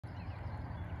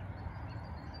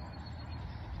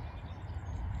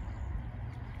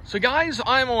So guys,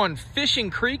 I'm on Fishing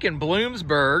Creek in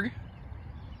Bloomsburg.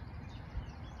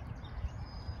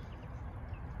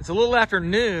 It's a little after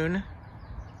noon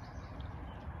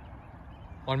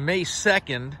on May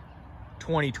 2nd,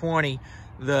 2020.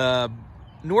 The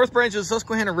north branch of the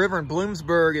Susquehanna River in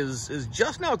Bloomsburg is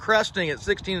just now cresting at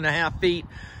 16.5 feet.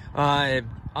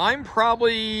 I'm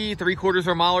probably 3/4 of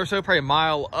a mile or so, probably a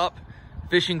mile up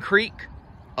Fishing Creek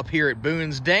up here at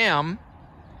Boone's Dam,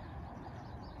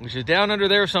 which is down under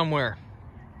there somewhere.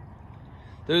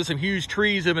 There's some huge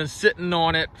trees that have been sitting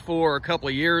on it for a couple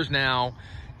of years now.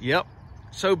 Yep,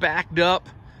 so backed up.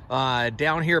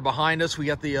 Down here behind us, we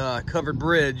got the covered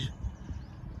bridge.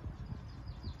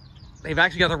 They've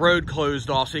actually got the road closed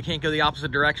off, so you can't go the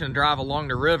opposite direction and drive along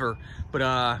the river. But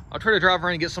I'll try to drive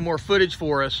around and get some more footage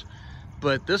for us.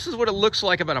 But this is what it looks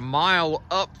like about a mile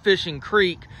up Fishing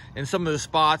Creek. In some of the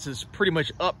spots, it's pretty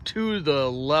much up to the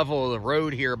level of the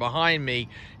road here behind me.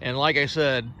 And like I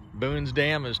said, Boone's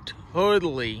Dam is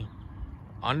totally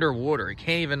underwater. You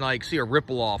can't even like see a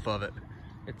ripple off of it.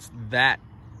 It's that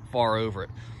far over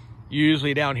it.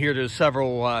 Usually down here, there's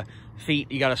several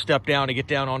feet you got to step down to get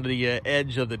down onto the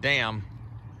edge of the dam.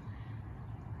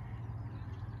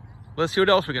 Let's see what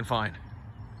else we can find.